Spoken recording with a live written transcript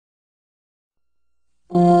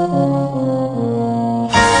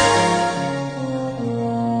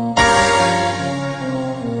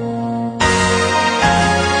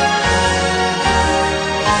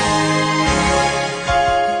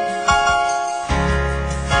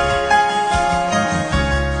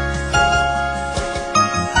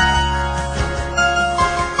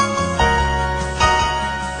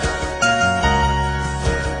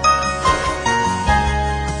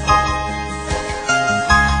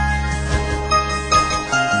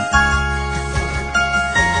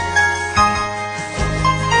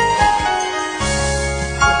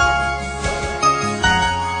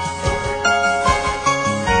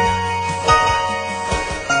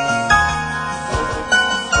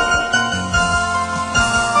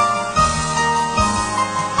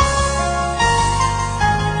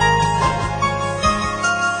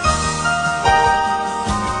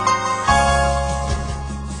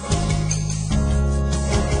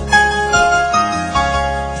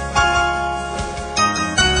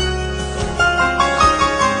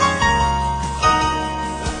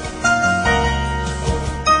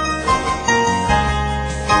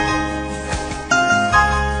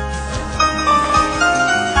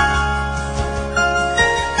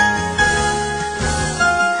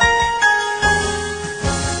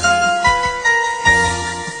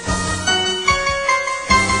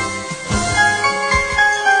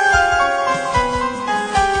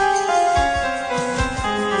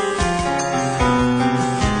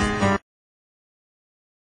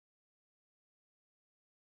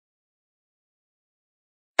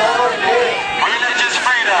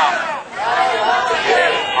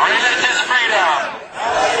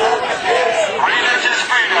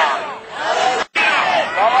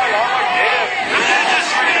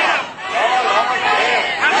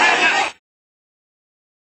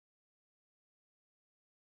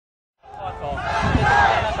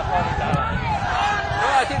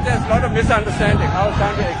there's a lot of misunderstanding. I was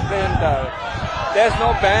trying to explain there's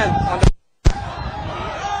no ban on the...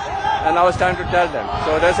 And I was trying to tell them.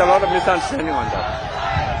 So there's a lot of misunderstanding on that.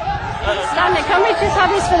 Standing, can we just have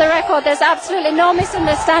this for the record? There's absolutely no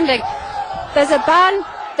misunderstanding. There's a ban,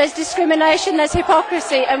 there's discrimination, there's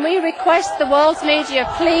hypocrisy, and we request the world's media,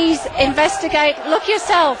 please investigate, look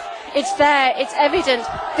yourself. It's there, it's evident.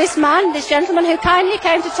 This man, this gentleman who kindly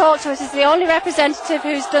came to talk to us is the only representative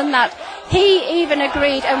who's done that. He even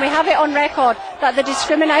agreed, and we have it on record, that the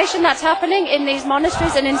discrimination that's happening in these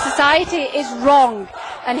monasteries and in society is wrong.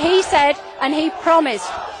 And he said, and he promised,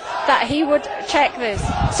 that he would check this.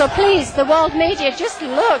 So please, the world media, just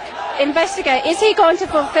look, investigate. Is he going to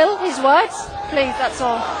fulfill his words? Please, that's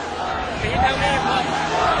all. Can you tell me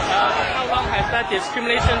how long has that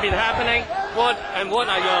discrimination been happening? What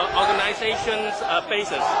are your organization's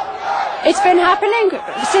basis? It's been happening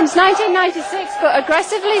since 1996, but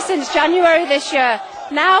aggressively since January this year.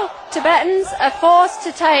 Now, Tibetans are forced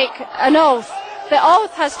to take an oath. The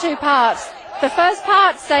oath has two parts. The first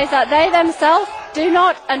part says that they themselves do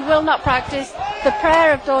not and will not practice the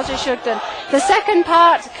prayer of Dorje Shugden. The second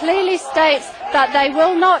part clearly states that they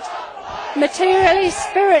will not materially,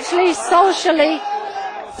 spiritually, socially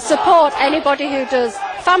support anybody who does.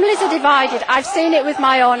 Families are divided. I've seen it with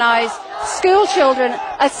my own eyes. School children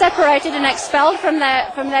are separated and expelled from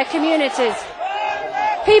their communities.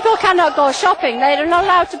 People cannot go shopping. They are not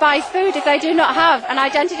allowed to buy food if they do not have an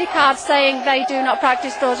identity card saying they do not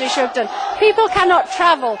practice Dorje Shugden. People cannot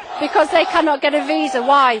travel because they cannot get a visa.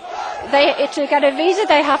 Why? To get a visa,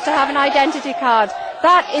 they have to have an identity card.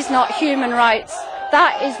 That is not human rights.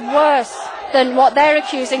 That is worse than what they're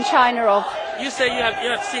accusing China of. You say you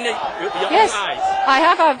have seen it with your Yes, own eyes. I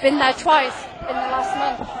have. I've been there twice in the last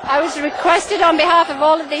month. I was requested on behalf of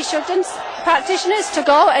all of these Shugden practitioners to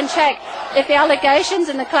go and check if the allegations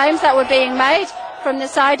and the claims that were being made from the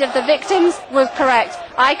side of the victims were correct.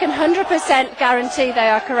 I can 100% guarantee they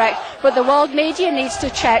are correct, but the world media needs to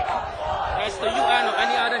check. Has the UN or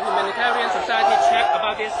any other humanitarian society checked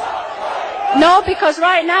about this? No, because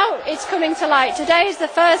right now it's coming to light. Today is the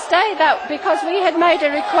first day that, because we had made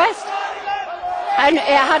a request and it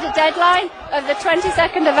had a deadline of the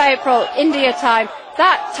 22nd of April, India time.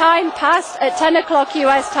 That time passed at 10 o'clock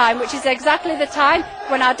US time, which is exactly the time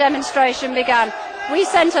when our demonstration began. We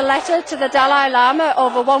sent a letter to the Dalai Lama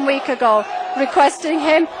over 1 week ago, requesting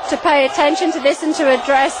him to pay attention to this and to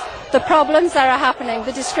address the problems that are happening,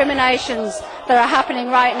 the discriminations that are happening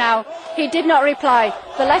right now. He did not reply.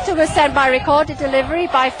 The letter was sent by recorded delivery,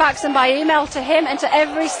 by fax and by email to him and to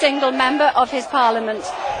every single member of his parliament.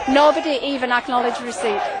 Nobody even acknowledged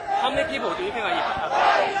receipt. How many people do you think are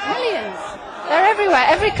in? Millions. They're everywhere,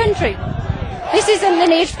 every country. This is a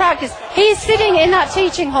lineage practice. He's sitting in that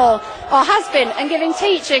teaching hall, or has been, and giving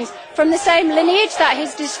teachings from the same lineage that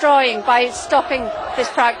he's destroying by stopping this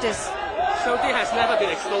practice. So this has never been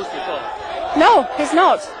exposed before? No, he's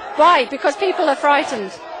not. Why? Because people are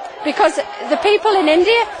frightened. Because the people in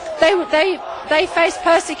India, they face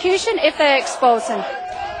persecution if they expose him.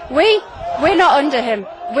 We're not under him.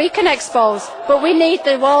 We can expose, but we need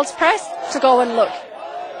the world's press to go and look.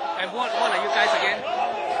 And what are you guys again?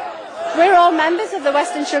 We're all members of the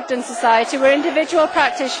Western Shugden Society. We're individual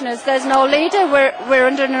practitioners. There's no leader. We're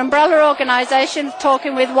under an umbrella organisation,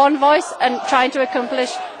 talking with one voice and trying to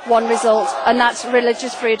accomplish one result, and that's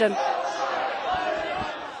religious freedom.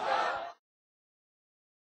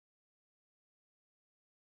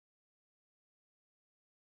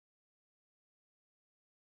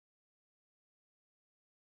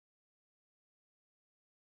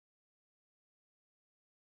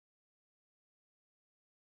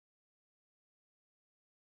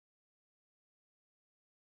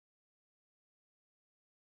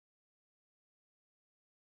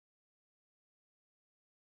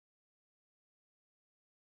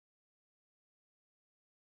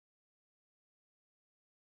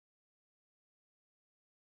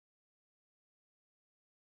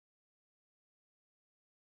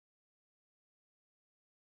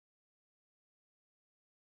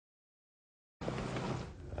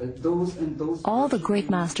 All the great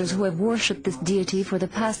masters who have worshipped this deity for the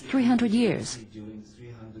past 300 years,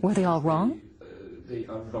 were they all wrong? They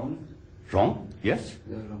are wrong. Wrong? Yes.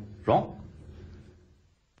 Wrong.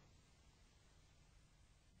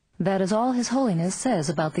 That is all His Holiness says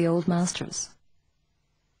about the old masters.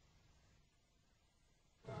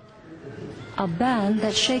 A ban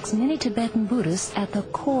that shakes many Tibetan Buddhists at the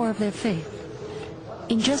core of their faith.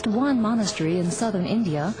 In just one monastery in southern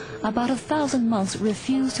India, about 1,000 monks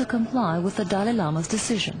refuse to comply with the Dalai Lama's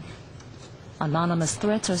decision. Anonymous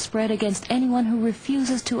threats are spread against anyone who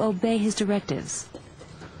refuses to obey his directives.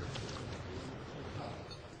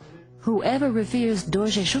 Whoever reveres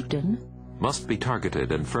Dorje Shugden must be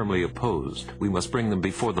targeted and firmly opposed. We must bring them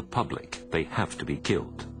before the public. They have to be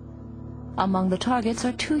killed. Among the targets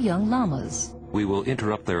are 2 young lamas. We will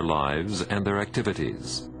interrupt their lives and their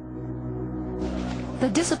activities. The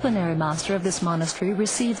disciplinary master of this monastery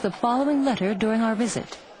receives the following letter during our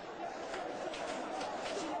visit.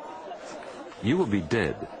 You will be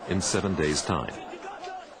dead in 7 days' time.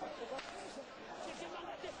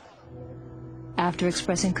 After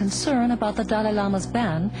expressing concern about the Dalai Lama's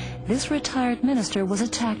ban, this retired minister was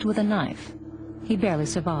attacked with a knife. He barely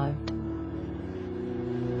survived.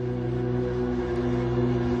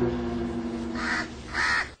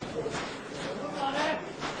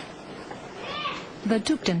 The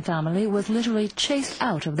Shugden family was literally chased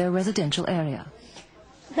out of their residential area.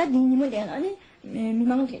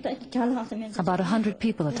 About 100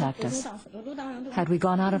 people attacked us. Had we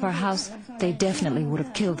gone out of our house, they definitely would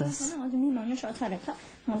have killed us.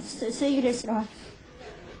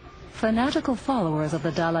 Fanatical followers of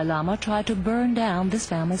the Dalai Lama tried to burn down this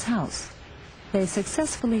family's house. They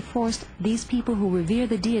successfully forced these people who revere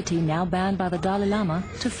the deity now banned by the Dalai Lama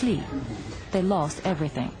to flee. They lost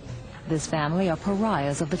everything. This family are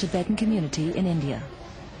pariahs of the Tibetan community in India.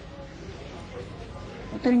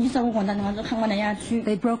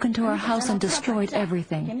 They broke into our house and destroyed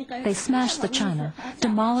everything. They smashed the china,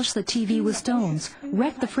 demolished the TV with stones,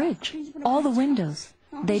 wrecked the fridge, all the windows.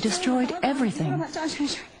 They destroyed everything.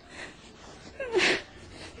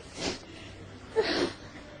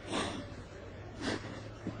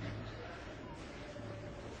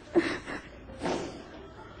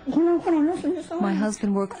 My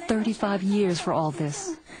husband worked 35 years for all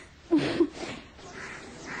this.